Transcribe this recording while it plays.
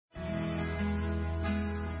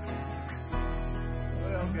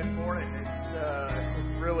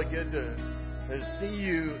good to see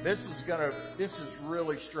you. This is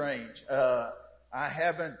really strange. I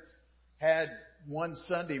haven't had one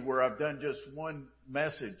Sunday where I've done just one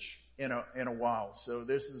message in a while. So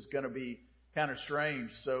this is going to be kind of strange.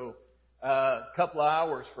 So a couple of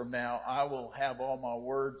hours from now, I will have all my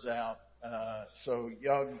words out. So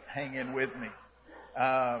y'all hang in with me.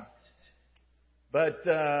 But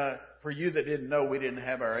for you that didn't know, we didn't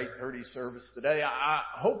have our 8:30 service today. I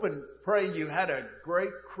hope and pray you had a great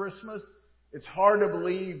Christmas. It's hard to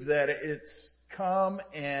believe that it's come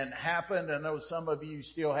and happened. I know some of you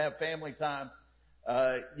still have family time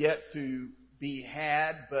yet to be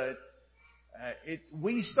had, but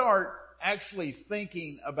we start actually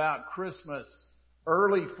thinking about Christmas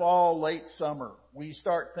early fall, late summer. We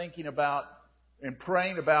start thinking about and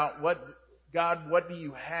praying about God, what do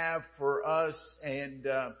you have for us? And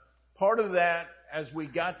part of that, as we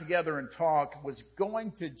got together and talked, was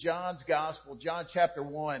going to John's Gospel, John chapter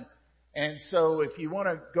 1. And so if you want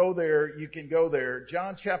to go there, you can go there.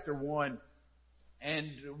 John chapter 1. And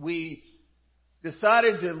we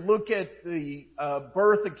decided to look at the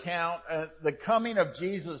birth account, the coming of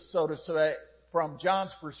Jesus, so to say, from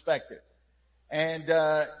John's perspective. And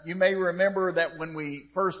you may remember that when we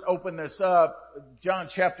first opened this up, John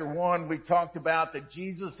chapter 1, we talked about that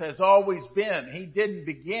Jesus has always been. He didn't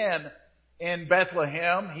begin in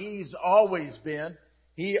Bethlehem. He's always been.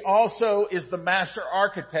 He also is the master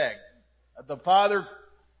architect. The Father,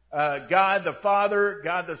 God the Father,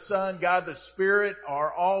 God the Son, God the Spirit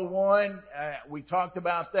are all one. We talked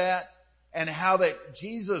about that and how that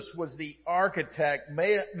Jesus was the architect,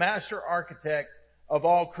 master architect of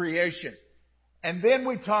all creation. And then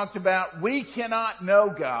we talked about we cannot know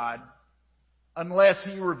God unless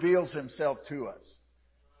He reveals Himself to us.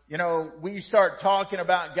 You know, we start talking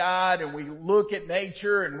about God and we look at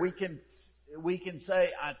nature and we can say,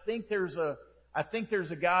 I think there's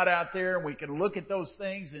a God out there, and we can look at those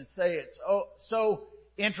things and say it's so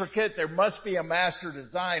intricate. There must be a master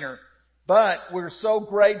designer. But we're so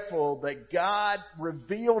grateful that God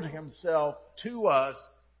revealed Himself to us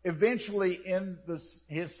eventually in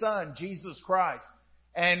His Son, Jesus Christ.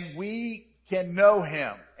 And we can know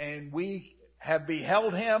Him. And we have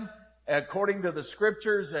beheld Him according to the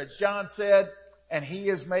Scriptures, as John said, and He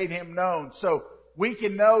has made Him known. So we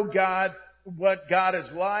can know God, what God is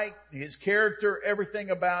like, His character, everything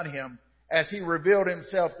about Him, as He revealed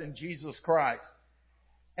Himself in Jesus Christ.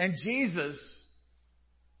 And Jesus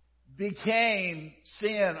became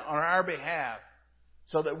sin on our behalf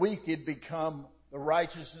so that we could become the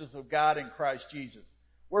righteousness of God in Christ Jesus.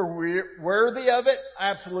 Were we worthy of it?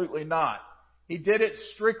 Absolutely not. He did it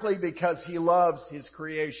strictly because He loves His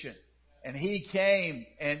creation. And He came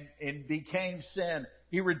and became sin.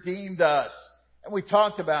 He redeemed us. And we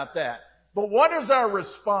talked about that. But what is our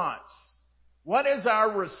response? What is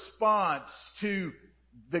our response to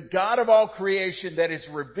the God of all creation that has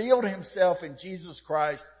revealed Himself in Jesus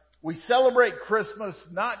Christ? We celebrate Christmas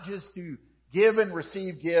not just to give and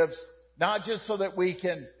receive gifts, not just so that we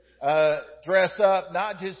can dress up,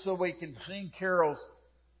 not just so we can sing carols.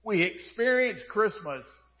 We experience Christmas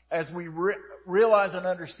as we realize and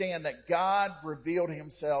understand that God revealed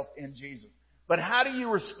Himself in Jesus. But how do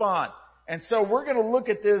you respond? And so we're going to look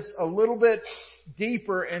at this a little bit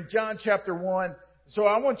deeper in John chapter 1. So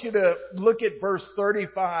I want you to look at verse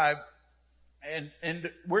 35 and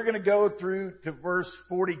we're going to go through to verse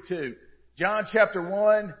 42. John chapter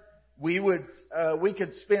 1, we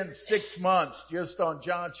could spend 6 months just on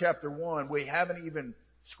John chapter 1. We haven't even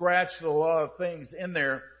scratched a lot of things in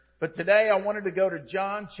there. But today I wanted to go to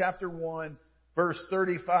John chapter 1, verse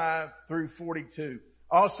 35 through 42.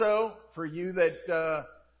 Also, for you that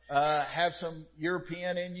have some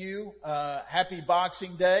European in you, happy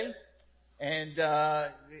Boxing Day. And, I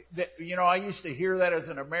used to hear that as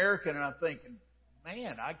an American and I'm thinking,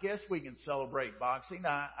 man, I guess we can celebrate boxing.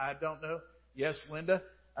 I don't know. Yes, Linda.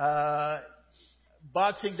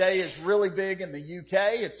 Boxing Day is really big in the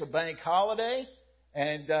UK. It's a bank holiday.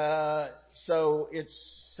 And, so it's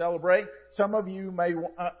celebrate. Some of you may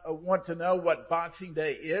want to know what Boxing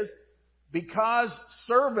Day is. Because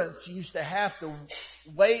servants used to have to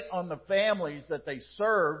wait on the families that they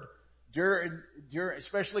served during,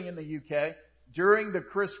 especially in the UK, during the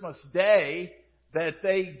Christmas day, that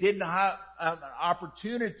they didn't have an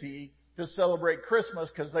opportunity to celebrate Christmas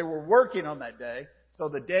because they were working on that day. So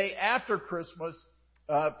the day after Christmas,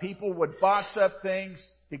 people would box up things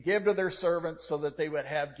to give to their servants so that they would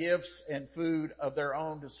have gifts and food of their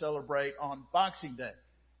own to celebrate on Boxing Day.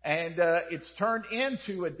 And it's turned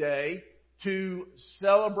into a day to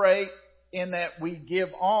celebrate in that we give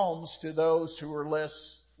alms to those who are less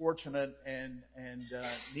fortunate and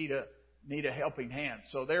need need a helping hand.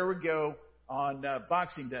 So there we go on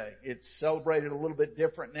Boxing Day. It's celebrated a little bit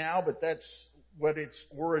different now, but that's what its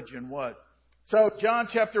origin was. So John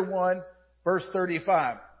chapter 1, verse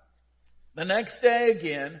 35. The next day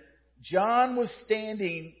again, John was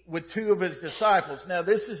standing with two of his disciples. Now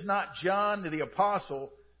this is not John the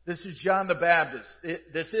apostle. This is John the Baptist.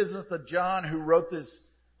 This isn't the John who wrote this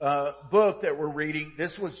book that we're reading.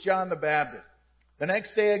 This was John the Baptist. The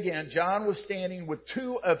next day again, John was standing with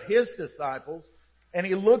two of his disciples, and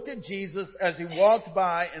he looked at Jesus as he walked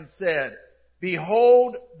by and said,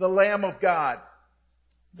 "Behold the Lamb of God."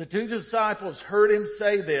 The two disciples heard him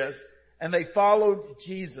say this, and they followed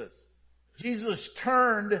Jesus. Jesus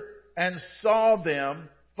turned and saw them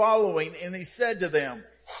following, and he said to them,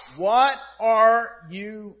 "What are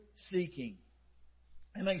you seeking?"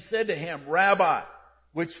 And they said to him, "Rabbi,"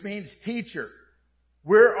 which means teacher,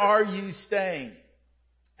 "where are you staying?"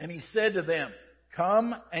 And he said to them,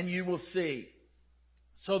 "Come and you will see."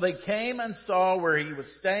 So they came and saw where he was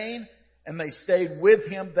staying, and they stayed with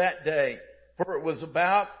him that day. For it was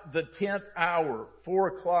about the 10th hour, 4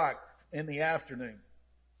 o'clock in the afternoon.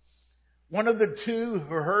 One of the two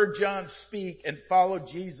who heard John speak and followed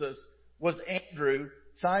Jesus was Andrew,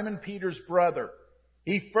 Simon Peter's brother.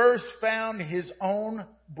 He first found his own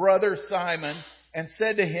brother Simon and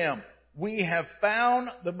said to him, "We have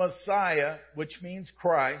found the Messiah," which means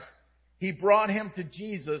Christ. He brought him to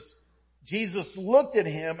Jesus. Jesus looked at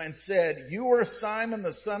him and said, "You are Simon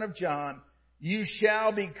the son of John. You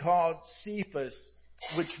shall be called Cephas,"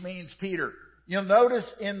 which means Peter. You'll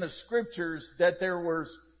notice in the scriptures that there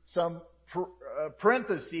was some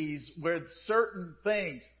parentheses with certain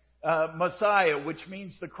things. Messiah, which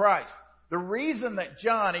means the Christ. The reason that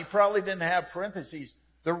John, he probably didn't have parentheses,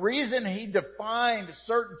 the reason he defined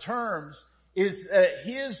certain terms is that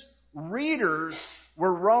his readers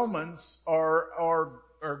were Romans or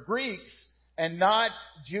Greeks and not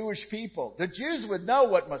Jewish people. The Jews would know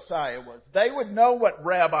what Messiah was. They would know what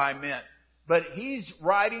rabbi meant. But he's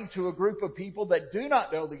writing to a group of people that do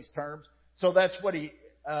not know these terms, so that's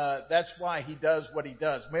why he does what he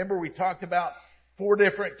does. Remember, we talked about 4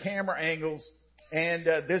 different camera angles, and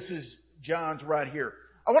this is John's right here.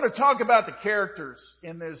 I want to talk about the characters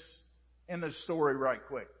in this story right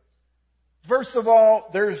quick. First of all,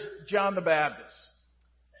 there's John the Baptist.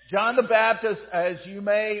 John the Baptist, as you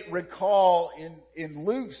may recall in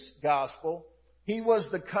Luke's gospel, he was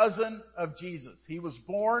the cousin of Jesus. He was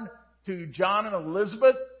born to John and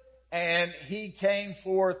Elizabeth, and he came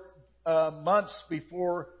forth months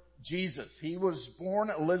before Jesus. He was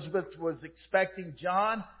born, Elizabeth was expecting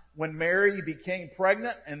John when Mary became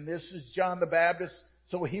pregnant, and this is John the Baptist.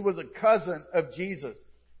 So he was a cousin of Jesus.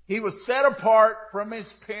 He was set apart from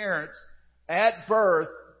his parents at birth.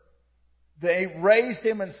 They raised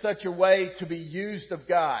him in such a way to be used of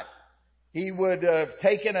God. He would have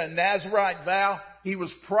taken a Nazirite vow. He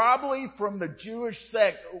was probably from the Jewish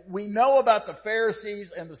sect. We know about the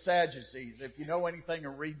Pharisees and the Sadducees, if you know anything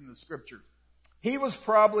or reading the scriptures. He was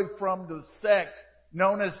probably from the sect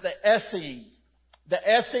known as the Essenes. The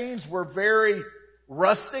Essenes were very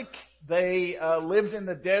rustic. They lived in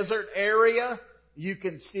the desert area. You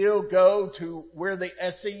can still go to where the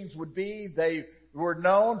Essenes would be. They were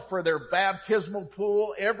known for their baptismal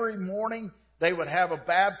pool. Every morning they would have a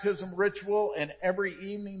baptism ritual, and every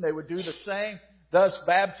evening they would do the same. Thus,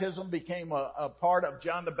 baptism became a part of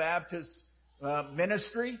John the Baptist's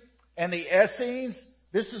ministry. And the Essenes,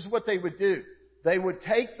 this is what they would do. They would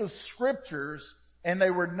take the scriptures, and they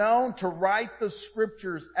were known to write the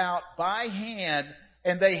scriptures out by hand,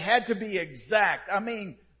 and they had to be exact. I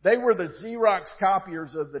mean, they were the Xerox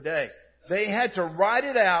copiers of the day. They had to write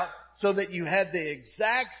it out so that you had the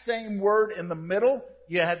exact same word in the middle,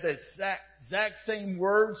 you had the exact same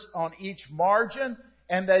words on each margin,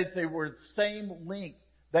 and that they were the same length.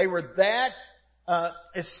 They were that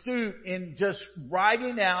astute in just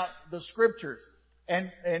writing out the scriptures.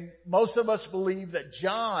 And most of us believe that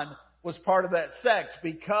John was part of that sect,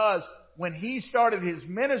 because when he started his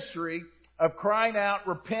ministry of crying out,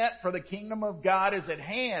 "Repent, for the kingdom of God is at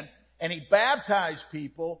hand," and he baptized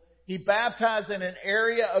people, he baptized in an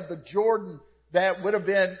area of the Jordan that would have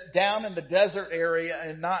been down in the desert area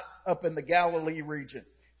and not up in the Galilee region.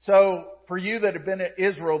 So for you that have been to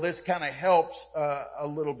Israel, this kind of helps a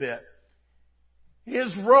little bit.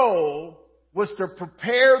 His role was to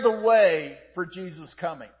prepare the way for Jesus'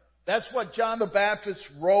 coming. That's what John the Baptist's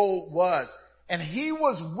role was. And he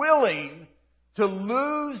was willing to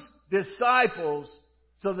lose disciples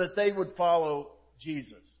so that they would follow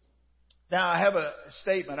Jesus. Now, I have a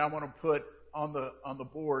statement I want to put on the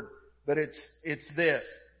board, but it's this.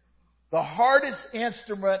 The hardest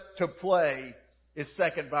instrument to play is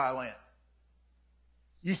second violin.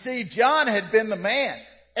 You see, John had been the man.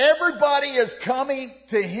 Everybody is coming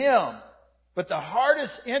to him. But the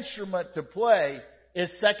hardest instrument to play is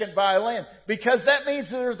second violin. Because that means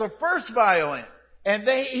there's a first violin. And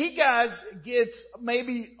he gets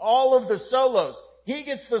maybe all of the solos. He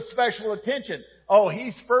gets the special attention. Oh,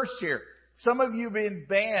 he's first here. Some of you have been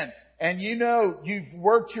band and you know you've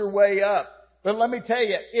worked your way up. But let me tell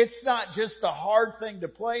you, it's not just a hard thing to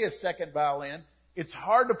play a second violin. It's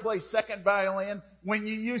hard to play second violin when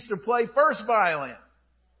you used to play first violin.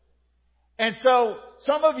 And so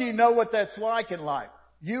some of you know what that's like in life.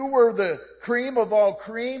 You were the cream of all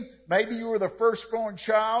cream. Maybe you were the firstborn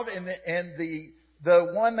child and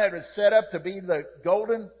the one that was set up to be the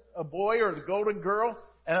golden boy or the golden girl.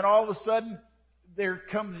 And then all of a sudden there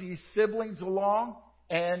comes these siblings along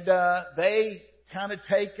and they kind of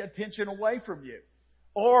take attention away from you.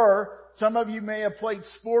 Or some of you may have played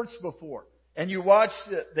sports before and you watch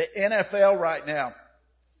the NFL right now.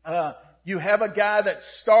 You have a guy that's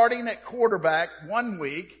starting at quarterback one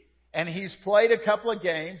week and he's played a couple of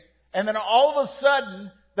games and then all of a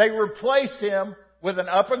sudden they replace him with an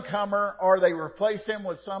up-and-comer or they replace him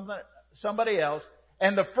with somebody else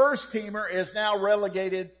and the first teamer is now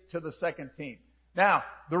relegated to the second team. Now,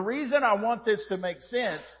 the reason I want this to make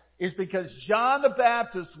sense is because John the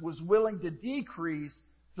Baptist was willing to decrease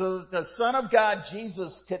so that the Son of God,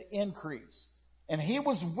 Jesus, could increase. And he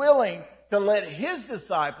was willing to let his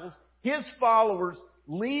disciples, his followers,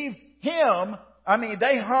 leave him. I mean,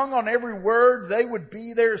 they hung on every word. They would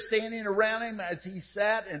be there standing around him as he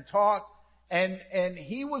sat and talked. And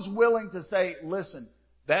he was willing to say, listen,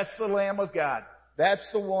 that's the Lamb of God. That's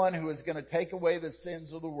the one who is going to take away the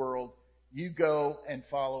sins of the world. You go and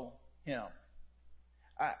follow him.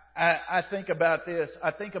 I think about this.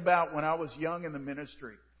 I think about when I was young in the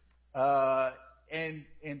ministry. And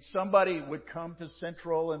somebody would come to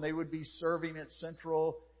Central and they would be serving at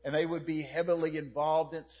Central and they would be heavily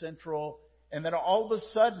involved at Central. And then all of a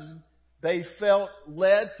sudden they felt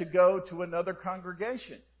led to go to another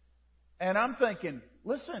congregation. And I'm thinking,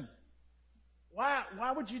 listen, why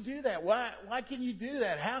would you do that? Why can you do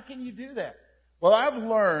that? How can you do that? Well, I've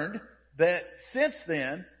learned that since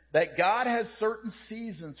then, that God has certain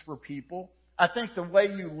seasons for people. I think the way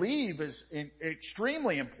you leave is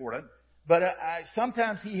extremely important, but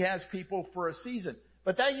sometimes He has people for a season.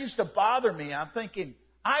 But that used to bother me. I'm thinking,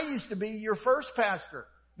 I used to be your first pastor.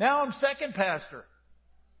 Now I'm second pastor.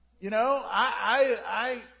 You know,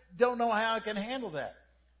 I don't know how I can handle that.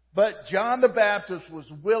 But John the Baptist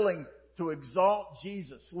was willing to exalt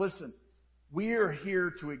Jesus. Listen, we are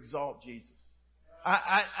here to exalt Jesus.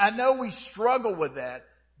 I know we struggle with that,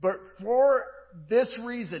 but for this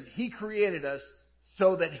reason, He created us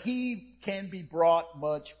so that He can be brought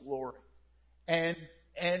much glory. And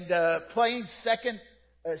playing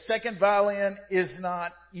second violin is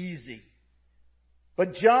not easy.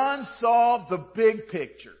 But John saw the big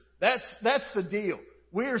picture. That's the deal.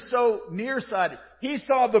 We are so nearsighted. He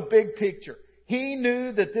saw the big picture. He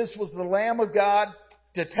knew that this was the Lamb of God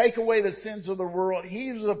to take away the sins of the world.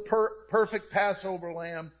 He was the perfect Passover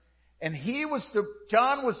lamb. And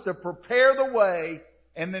John was to prepare the way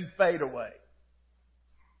and then fade away.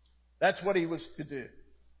 That's what he was to do.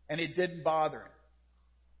 And it didn't bother him.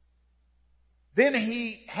 Then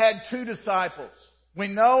he had two disciples. We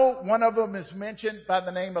know one of them is mentioned by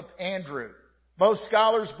the name of Andrew. Most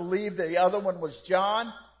scholars believe the other one was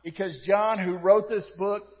John, because John, who wrote this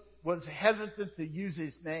book, was hesitant to use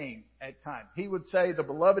his name at times. He would say the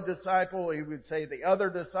beloved disciple, he would say the other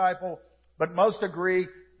disciple, but most agree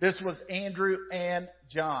this was Andrew and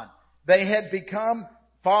John. They had become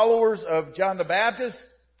followers of John the Baptist.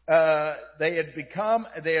 They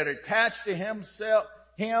had attached to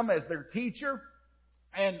him as their teacher.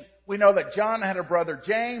 And we know that John had a brother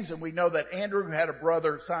James, and we know that Andrew had a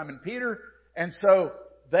brother Simon Peter. And so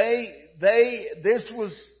this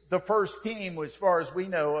was the first team, as far as we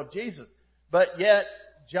know, of Jesus. But yet,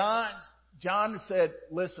 John said,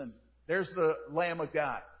 listen, there's the Lamb of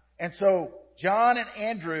God. And so, John and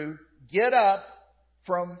Andrew get up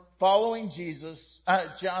from following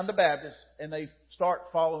John the Baptist, and they start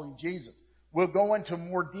following Jesus. We'll go into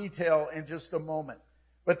more detail in just a moment.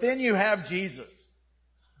 But then you have Jesus.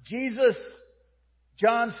 Jesus,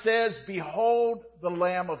 John says, behold the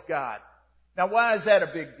Lamb of God. Now, why is that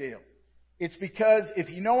a big deal? It's because if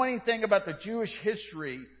you know anything about the Jewish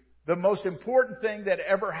history, the most important thing that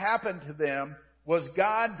ever happened to them was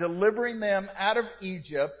God delivering them out of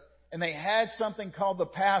Egypt, and they had something called the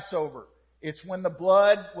Passover. It's when the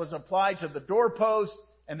blood was applied to the doorpost,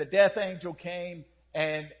 and the death angel came,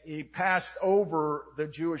 and he passed over the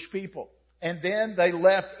Jewish people. And then they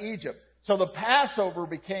left Egypt. So the Passover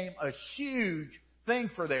became a huge thing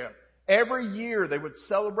for them. Every year they would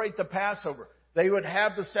celebrate the Passover. They would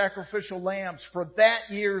have the sacrificial lambs for that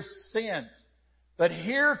year's sins. But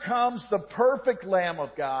here comes the perfect Lamb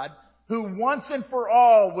of God, who once and for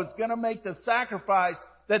all was going to make the sacrifice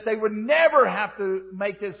that they would never have to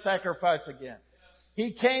make this sacrifice again.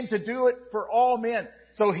 He came to do it for all men.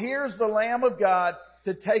 So here's the Lamb of God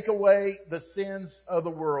to take away the sins of the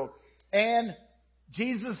world. And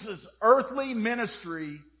Jesus' earthly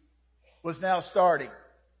ministry was now starting.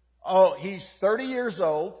 Oh, he's 30 years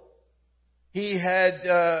old. He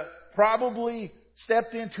had probably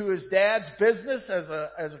stepped into his dad's business as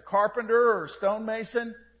a carpenter or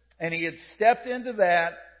stonemason, and he had stepped into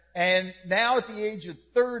that. And now at the age of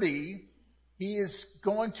 30, he is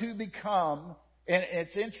going to become, and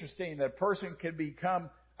it's interesting that a person can become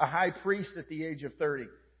a high priest at the age of 30.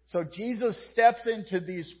 So Jesus steps into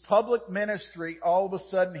this public ministry all of a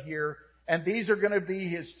sudden here, and these are going to be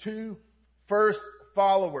his two first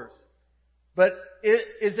followers. But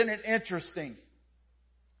isn't it interesting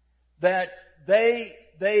that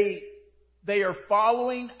they are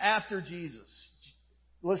following after Jesus?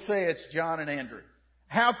 Let's say it's John and Andrew.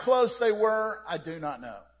 How close they were, I do not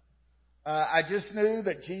know. I just knew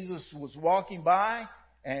that Jesus was walking by,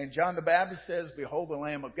 and John the Baptist says, "Behold the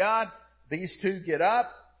Lamb of God." These two get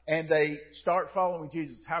up, and they start following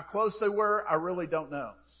Jesus. How close they were, I really don't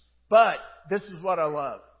know. But this is what I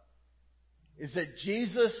love, is that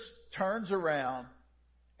Jesus turns around,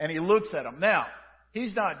 and he looks at them. Now,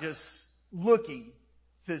 he's not just looking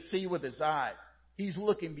to see with his eyes. He's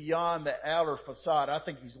looking beyond the outer facade. I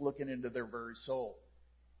think he's looking into their very soul.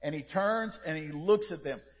 And he turns and he looks at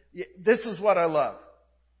them. This is what I love,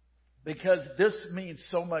 because this means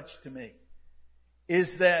so much to me, is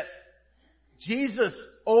that Jesus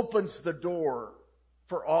opens the door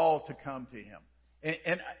for all to come to him.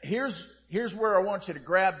 And here's where I want you to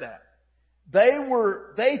grab that.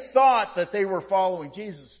 They thought that they were following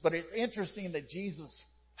Jesus, but it's interesting that Jesus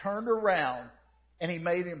turned around and he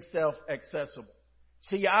made himself accessible.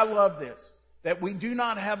 See, I love this, that we do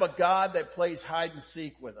not have a God that plays hide and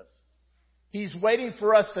seek with us. He's waiting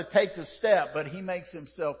for us to take the step, but he makes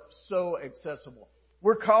himself so accessible.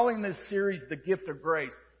 We're calling this series The Gift of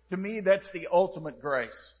Grace. To me, that's the ultimate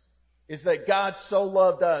grace, is that God so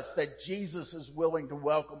loved us that Jesus is willing to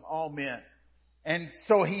welcome all men. And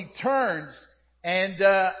so he turns and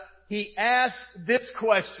he asks this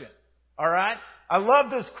question. All right? I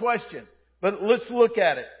love this question, but let's look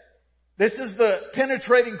at it. This is the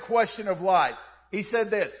penetrating question of life. He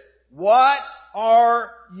said this: "What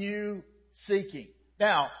are you seeking?"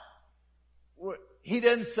 Now, he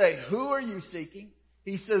didn't say, "Who are you seeking?"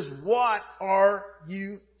 He says, "What are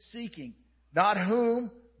you seeking?" Not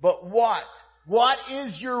whom, but what. What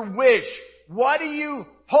is your wish? What do you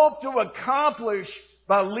hope to accomplish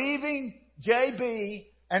by leaving JB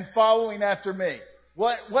and following after me?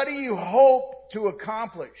 What do you hope to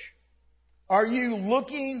accomplish? Are you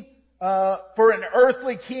looking for an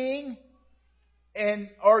earthly king? And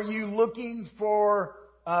are you looking for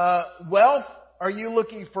wealth? Are you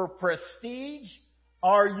looking for prestige?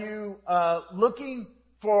 Are you looking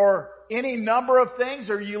for any number of things?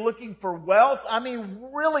 Are you looking for wealth? I mean,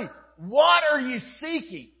 really, what are you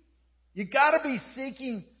seeking? You got to be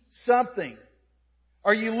seeking something.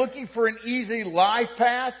 Are you looking for an easy life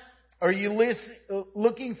path? Are you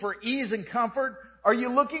looking for ease and comfort? Are you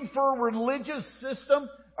looking for a religious system?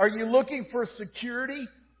 Are you looking for security?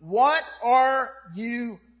 What are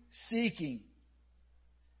you seeking?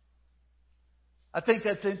 I think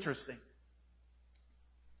that's interesting.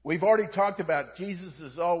 We've already talked about Jesus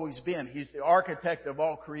has always been. He's the architect of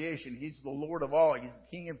all creation. He's the Lord of all. He's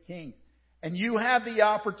the King of kings. And you have the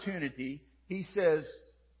opportunity. He says,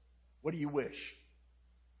 "What do you wish?"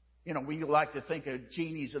 You know, we like to think of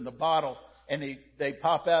genies in the bottle, and they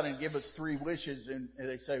pop out and give us 3 wishes, and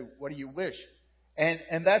they say, "What do you wish?"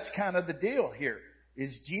 And that's kind of the deal here.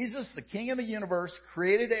 Is Jesus, the King of the universe,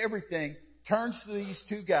 created everything, turns to these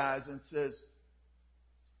two guys and says,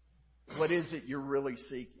 "What is it you're really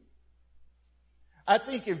seeking?" I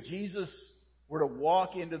think if Jesus were to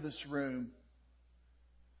walk into this room,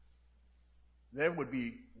 that would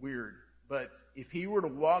be weird. But if he were to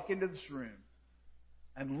walk into this room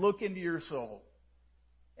and look into your soul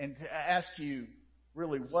and to ask you,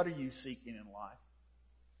 really, what are you seeking in life?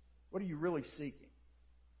 What are you really seeking?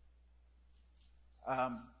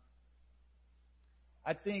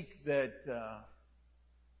 I think that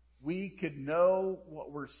we could know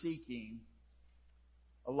what we're seeking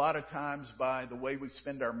a lot of times by the way we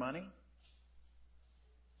spend our money,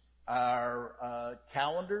 our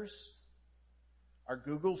calendars, our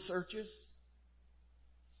Google searches.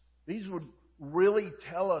 These would really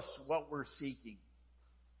tell us what we're seeking.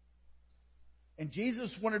 And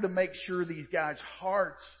Jesus wanted to make sure these guys'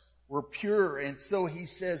 hearts were pure. And so He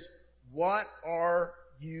says, what are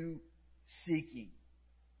you seeking?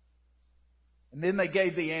 And then they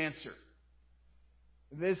gave the answer.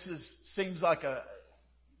 Seems like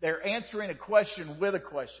they're answering a question with a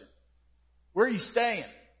question. Where are you staying?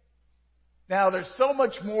 Now, there's so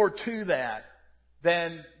much more to that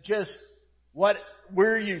than just where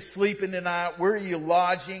are you sleeping tonight? Where are you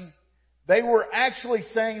lodging? They were actually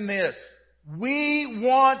saying this: we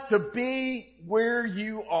want to be where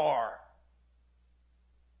you are.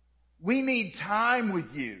 We need time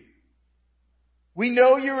with you. We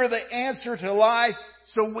know you are the answer to life,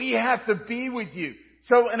 so we have to be with you.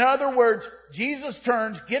 So in other words, Jesus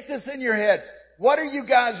turns, get this in your head, what are you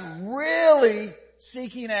guys really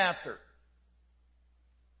seeking after?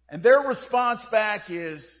 And their response back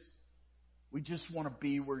is, we just want to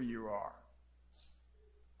be where you are.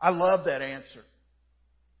 I love that answer.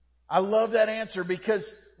 I love that answer because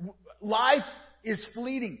life is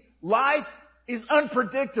fleeting. Life is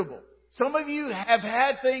unpredictable. Some of you have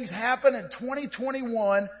had things happen in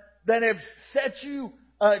 2021 that have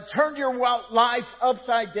turned your life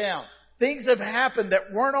upside down. Things have happened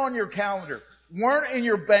that weren't on your calendar, weren't in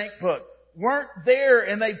your bank book, weren't there,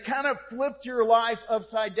 and they've kind of flipped your life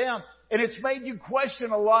upside down. And it's made you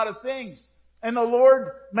question a lot of things. And the Lord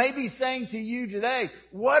may be saying to you today,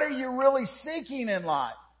 what are you really seeking in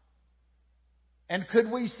life? And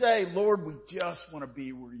could we say, Lord, we just want to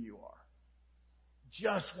be where you are.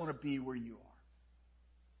 Just want to be where you are.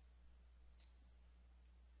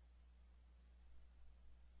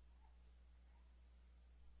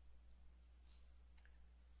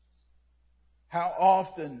 How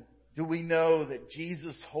often do we know that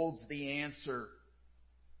Jesus holds the answer,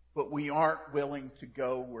 but we aren't willing to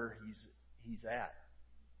go where He's at?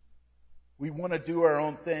 We want to do our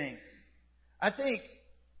own thing. I think,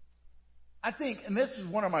 and this is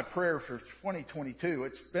one of my prayers for 2022.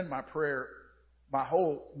 It's been my prayer my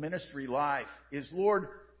whole ministry life is, Lord,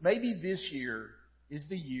 maybe this year is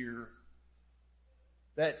the year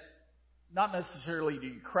that not necessarily do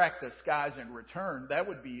you crack the skies in return. That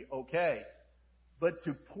would be okay. But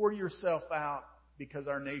to pour yourself out because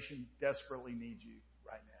our nation desperately needs you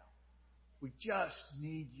right now. We just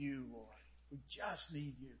need you, Lord. We just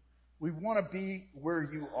need you. We want to be where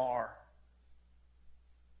you are.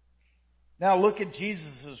 Now look at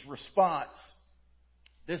Jesus' response.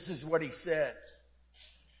 This is what He said.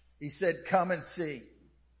 He said, come and see.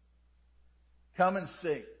 Come and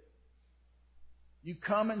see. You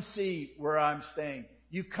come and see where I'm staying.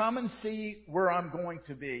 You come and see where I'm going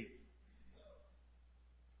to be.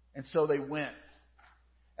 And so they went.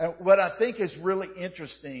 And what I think is really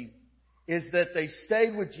interesting is that they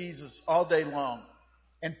stayed with Jesus all day long.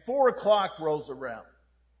 And 4 o'clock rolls around.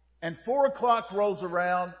 And 4 o'clock rolls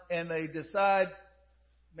around and they decide,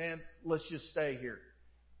 man, let's just stay here.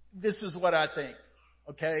 This is what I think.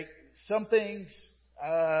 Okay? Some things,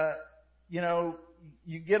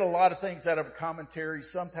 you get a lot of things out of a commentary.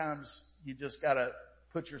 Sometimes you just got to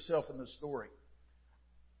put yourself in the story.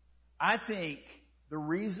 I think the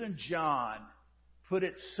reason John put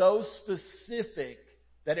it so specific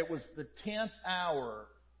that it was the 10th hour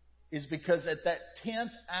is because at that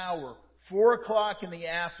 10th hour, 4 o'clock in the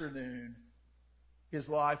afternoon, his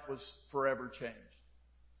life was forever changed.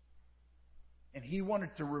 And he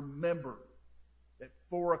wanted to remember that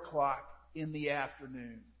 4 o'clock in the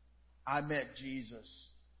afternoon, I met Jesus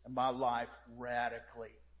and my life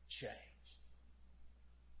radically changed.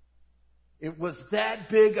 It was that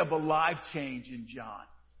big of a life change in John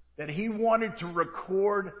that he wanted to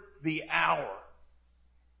record the hour,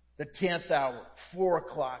 the 10th hour, 4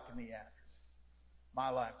 o'clock in the afternoon. My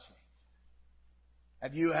life changed.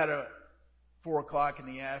 Have you had a 4 o'clock in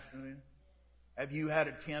the afternoon? Have you had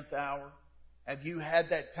a 10th hour? Have you had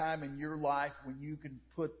that time in your life when you can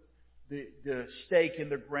put the stake in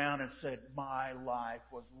the ground and said, my life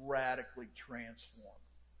was radically transformed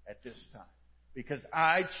at this time because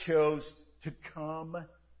I chose to come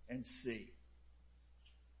and see.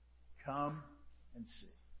 Come and see.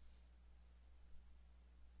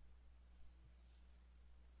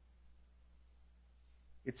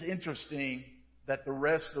 It's interesting that the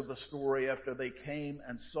rest of the story, after they came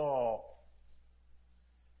and saw,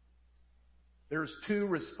 there's 2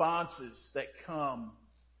 responses that come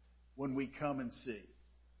when we come and see.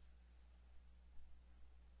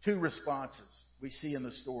 2 responses we see in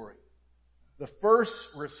the story. The first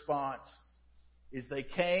response is they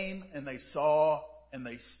came and they saw and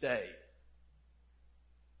they stayed.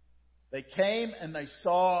 They came and they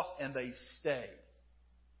saw and they stayed.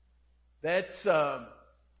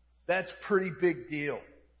 That's pretty big deal.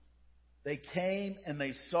 They came and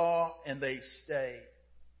they saw and they stayed.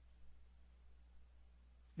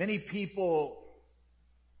 Many people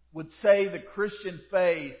would say the Christian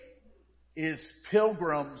faith is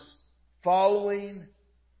pilgrims following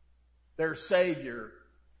their Savior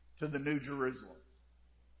to the New Jerusalem.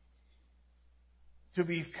 To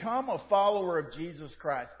become a follower of Jesus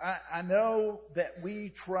Christ, I know that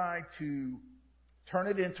we try to turn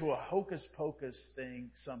it into a hocus-pocus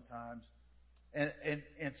thing sometimes. And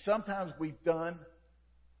sometimes we've done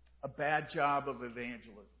a bad job of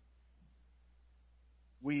evangelism.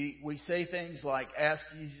 We say things like, ask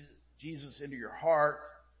Jesus into your heart,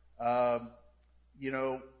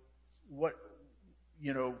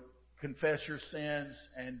 confess your sins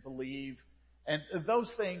and believe. And those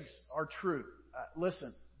things are true.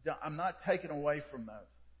 Listen, I'm not taking away from those.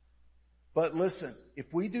 But listen, if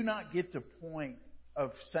we do not get to the point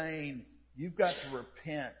of saying you've got to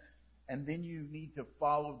repent and then you need to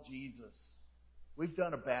follow Jesus, we've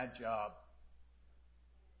done a bad job.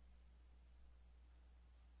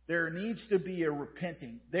 There needs to be a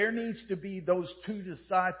repenting. There needs to be those two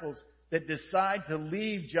disciples that decide to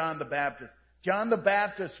leave John the Baptist. John the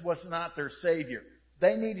Baptist was not their Savior.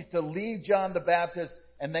 They needed to leave John the Baptist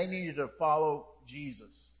and they needed to follow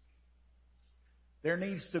Jesus. There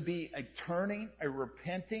needs to be a turning, a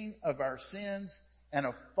repenting of our sins, and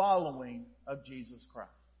a following of Jesus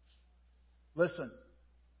Christ. Listen,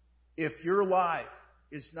 if your life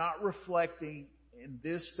is not reflecting in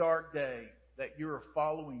this dark day that you're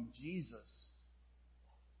following Jesus,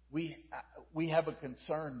 we have a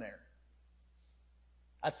concern there.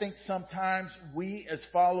 I think sometimes we as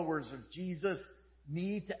followers of Jesus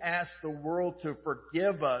need to ask the world to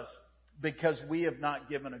forgive us because we have not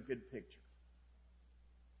given a good picture.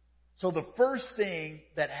 So the first thing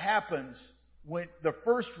that happens when the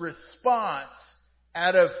first response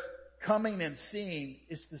out of coming and seeing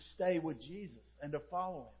is to stay with Jesus and to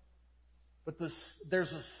follow Him. But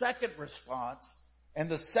there's a second response, and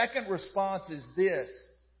the second response is this,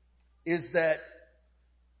 is that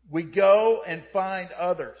we go and find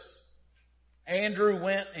others. Andrew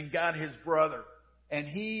went and got his brother, and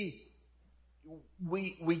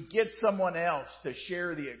we get someone else to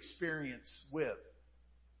share the experience with.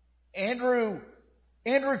 Andrew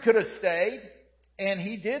could have stayed, and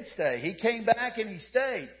he did stay. He came back and he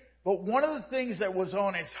stayed. But one of the things that was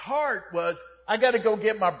on his heart was, I got to go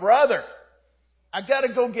get my brother. I got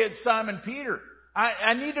to go get Simon Peter.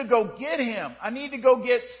 I need to go get him. I need to go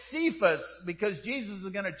get Cephas, because Jesus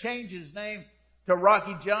is going to change his name to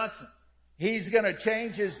Rocky Johnson. He's going to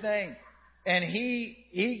change his name. And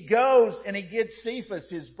he goes and he gets Cephas,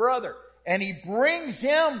 his brother, and he brings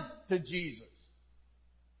him to Jesus.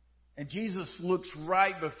 And Jesus looks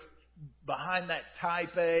right behind that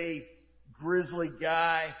type A grizzly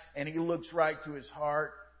guy, and he looks right to his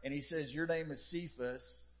heart, and he says, your name is Cephas.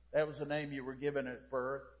 That was the name you were given at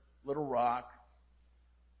birth, little rock.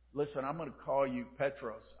 Listen, I'm going to call you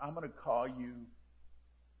Petros. I'm going to call you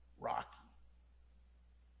Rocky.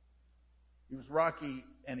 He was Rocky,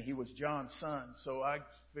 and he was John's son, so I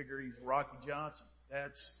figure he's Rocky Johnson.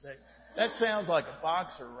 That sounds like a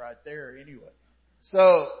boxer right there anyway.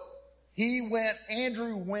 So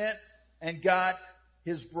Andrew went and got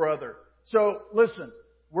his brother. So listen,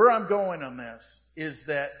 where I'm going on this is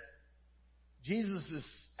that Jesus is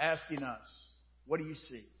asking us, what do you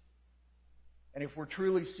see? And if we're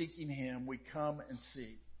truly seeking Him, we come and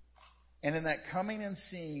see. And in that coming and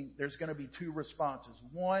seeing, there's going to be two responses.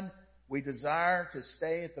 One, we desire to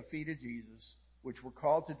stay at the feet of Jesus, which we're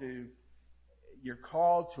called to do. You're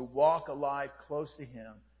called to walk a life close to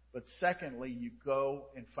Him. But secondly, you go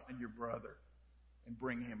and find your brother and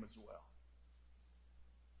bring him as well.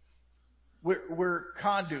 We're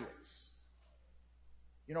conduits.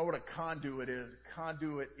 You know what a conduit is? A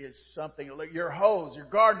conduit is something like your hose, your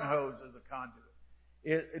garden hose is a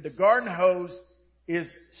conduit. The garden hose is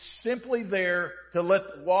simply there to let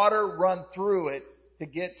the water run through it to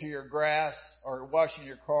get to your grass or washing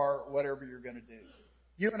your car, or whatever you're going to do.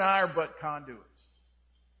 You and I are but conduits.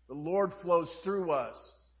 The Lord flows through us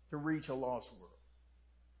to reach a lost world.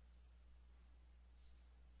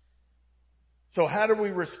 So how do we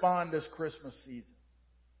respond this Christmas season?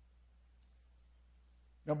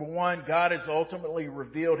 Number one, God has ultimately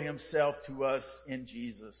revealed Himself to us in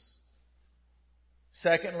Jesus.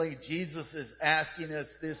 Secondly, Jesus is asking us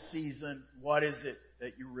this season, what is it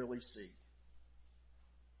that you really seek?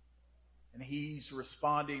 And He's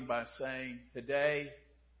responding by saying, today,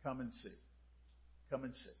 come and see. Come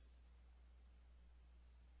and see.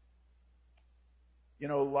 You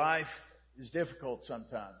know, life is difficult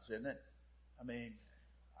sometimes, isn't it? I mean,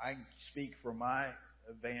 I speak from my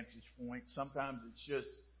vantage point. Sometimes it's just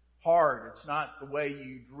hard. It's not the way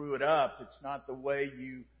you drew it up. It's not the way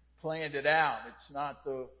you planned it out. It's not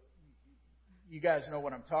you guys know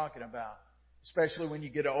what I'm talking about. Especially when you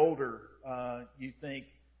get older, you think,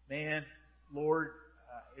 man, Lord,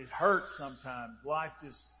 it hurts sometimes. Life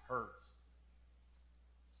just hurts.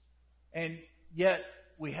 And yet,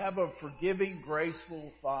 we have a forgiving,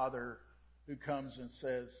 graceful Father who comes and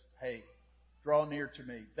says, hey, draw near to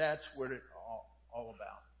me. That's what it's all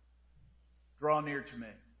about. Draw near to me.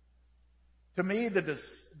 To me,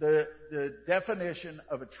 the definition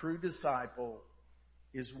of a true disciple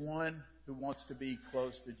is one who wants to be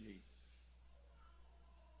close to Jesus.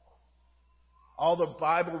 All the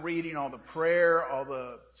Bible reading, all the prayer, all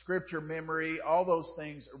the scripture memory, all those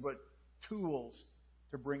things are but tools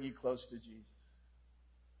to bring you close to Jesus.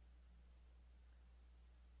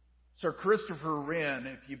 Sir Christopher Wren,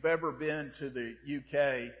 if you've ever been to the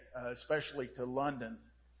UK, especially to London,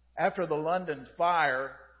 after the London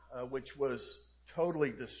fire, which was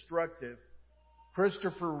totally destructive,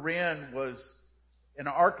 Christopher Wren was an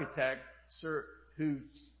architect who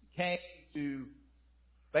came to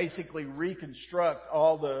basically reconstruct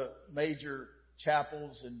all the major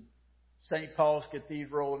chapels and St. Paul's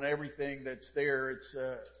Cathedral and everything that's there. It's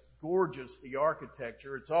gorgeous, the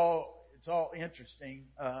architecture. It's all interesting,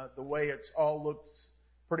 the way it's all looks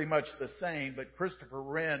pretty much the same, but Christopher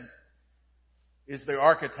Wren is the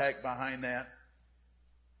architect behind that.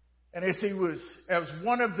 And as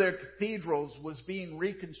one of the cathedrals was being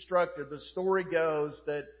reconstructed, the story goes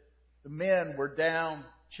that the men were down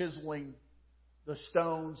chiseling the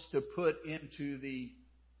stones to put into the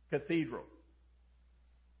cathedral.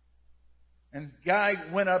 And the guy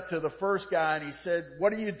went up to the first guy and he said,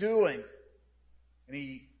 "What are you doing?" And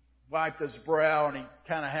he wiped his brow and he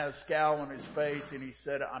kind of had a scowl on his face and he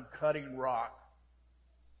said, "I'm cutting rock."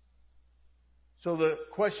 So the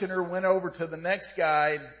questioner went over to the next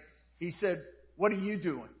guy and he said, "What are you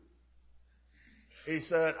doing?" He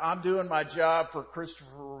said, "I'm doing my job for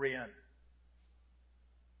Christopher Wren."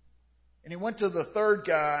 And he went to the third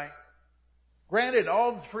guy. Granted,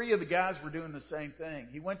 all three of the guys were doing the same thing.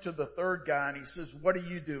 He went to the third guy and he says, "What are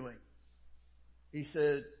you doing?" He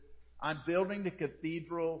said, "I'm building the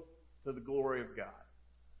cathedral to the glory of God."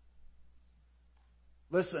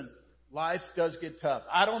 Listen, life does get tough.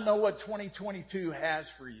 I don't know what 2022 has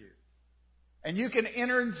for you. And you can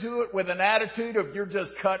enter into it with an attitude of you're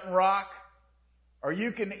just cutting rock. Or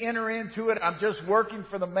you can enter into it, I'm just working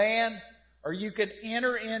for the man. Or you can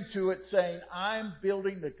enter into it saying, I'm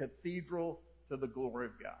building the cathedral to the glory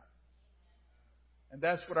of God. And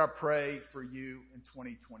that's what I pray for you in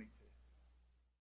 2022.